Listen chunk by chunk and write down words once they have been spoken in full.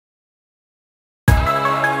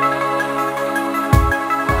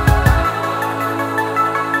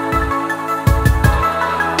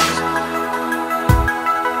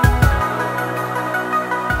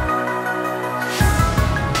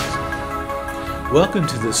Welcome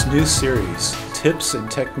to this new series, Tips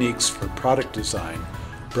and Techniques for Product Design,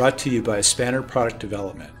 brought to you by Spanner Product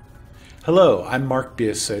Development. Hello, I'm Mark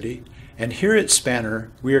Biasotti, and here at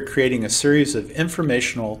Spanner, we are creating a series of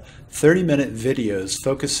informational 30-minute videos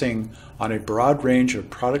focusing on a broad range of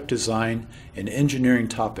product design and engineering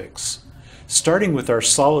topics. Starting with our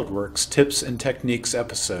SolidWorks Tips and Techniques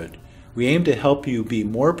episode, we aim to help you be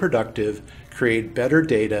more productive, create better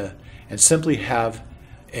data, and simply have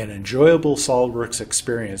an enjoyable SolidWorks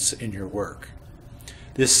experience in your work.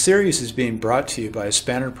 This series is being brought to you by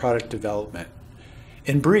Spanner Product Development.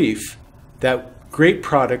 In brief, that great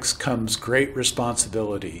products comes great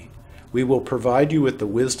responsibility. We will provide you with the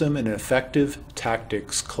wisdom and effective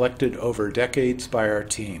tactics collected over decades by our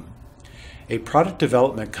team. A product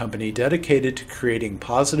development company dedicated to creating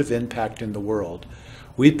positive impact in the world,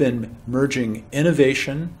 we've been merging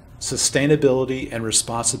innovation, sustainability, and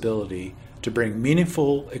responsibility to bring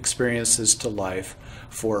meaningful experiences to life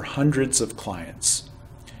for hundreds of clients.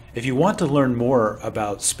 If you want to learn more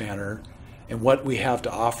about Spanner and what we have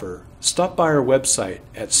to offer, stop by our website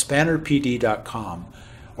at spannerpd.com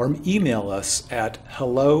or email us at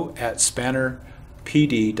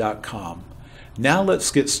hello@spannerpd.com. Now let's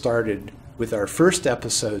get started with our first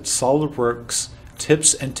episode, SolidWorks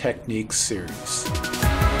Tips and Techniques series.